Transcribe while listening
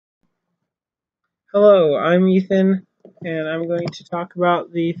Hello, I'm Ethan, and I'm going to talk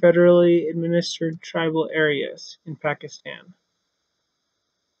about the federally administered tribal areas in Pakistan.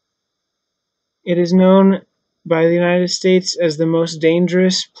 It is known by the United States as the most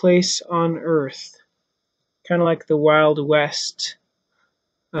dangerous place on earth, kind of like the Wild West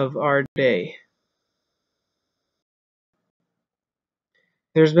of our day.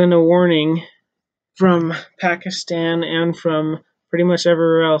 There's been a warning from Pakistan and from pretty much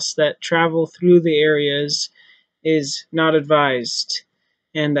everywhere else that travel through the areas is not advised,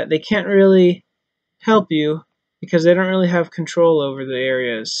 and that they can't really help you because they don't really have control over the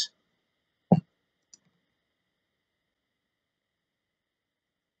areas.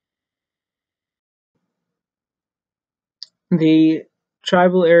 The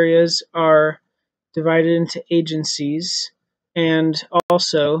tribal areas are divided into agencies and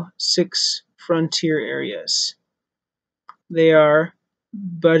also 6 frontier areas. They are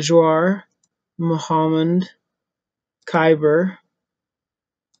Bajwar, Muhammad, Khyber,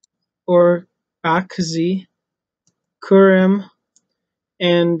 or Akzi, Kurram,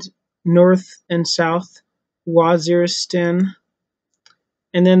 and North and South Waziristan.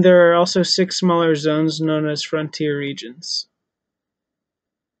 And then there are also 6 smaller zones known as frontier regions.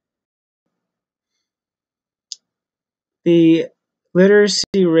 The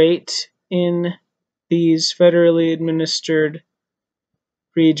literacy rate in these federally administered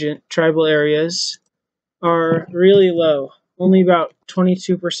tribal areas are really low, only about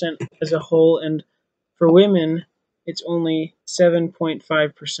 22% as a whole, and for women, it's only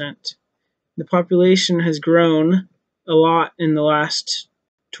 7.5%. The population has grown a lot in the last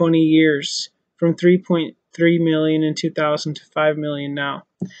 20 years, from 3.3 million in 2000 to 5 million now.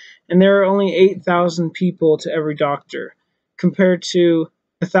 And there are only 8,000 people to every doctor, compared to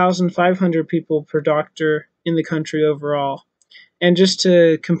 1,500 people per doctor in the country overall. And just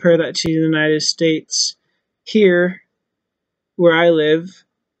to compare that to the United States, here, where I live,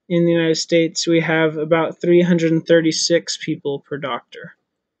 in the United States, we have about 336 people per doctor.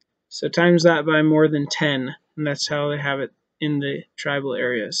 So times that by more than 10, and that's how they have it in the tribal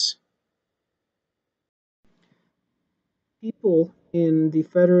areas. People in the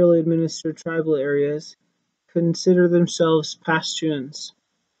federally administered tribal areas consider themselves Pashtuns.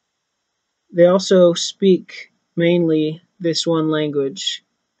 They also speak mainly this one language,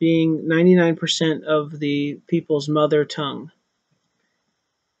 being 99% of the people's mother tongue.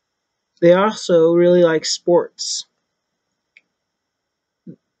 They also really like sports.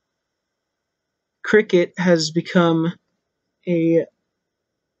 Cricket has become a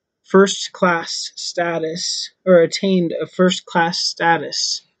first-class status, or attained a first-class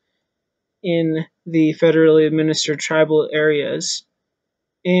status in the federally administered tribal areas,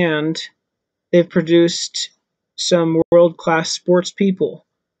 and they've produced some world-class sports people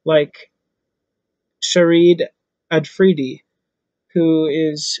like Shahid Afridi, who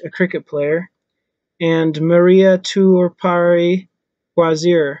is a cricket player, and Maria Turpari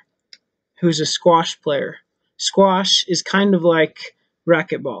Wazir, who's a squash player. Squash is kind of like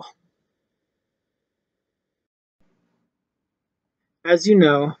racquetball. As you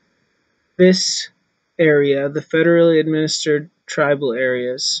know, this area, the federally administered tribal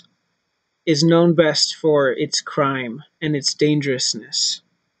areas, is known best for its crime and its dangerousness.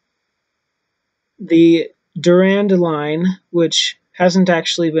 The Durand Line, which hasn't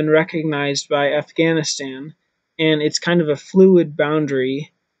actually been recognized by Afghanistan, and it's kind of a fluid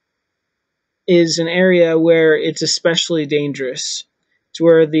boundary, is an area where it's especially dangerous. It's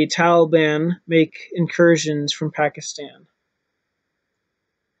where the Taliban make incursions from Pakistan.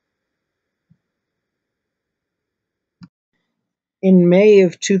 In May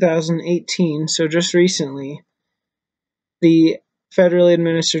of 2018, so just recently, the federally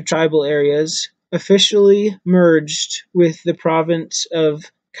administered tribal areas officially merged with the province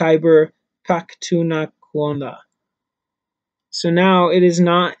of Khyber Pakhtunkhwa. So now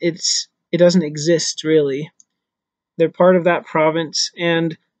it doesn't exist really. They're part of that province,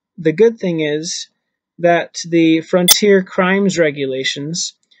 and the good thing is that the Frontier Crimes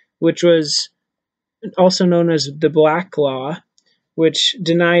Regulations, which was also known as the Black Law, which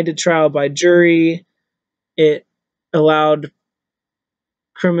denied a trial by jury, it allowed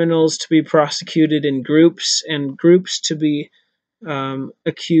criminals to be prosecuted in groups, and groups to be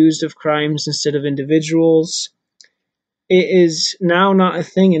accused of crimes instead of individuals. It is now not a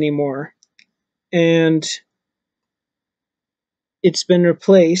thing anymore, and it's been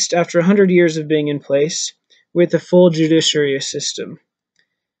replaced, after 100 years of being in place, with a full judiciary system.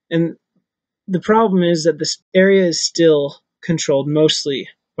 And the problem is that this area is still controlled mostly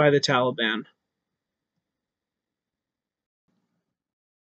by the Taliban.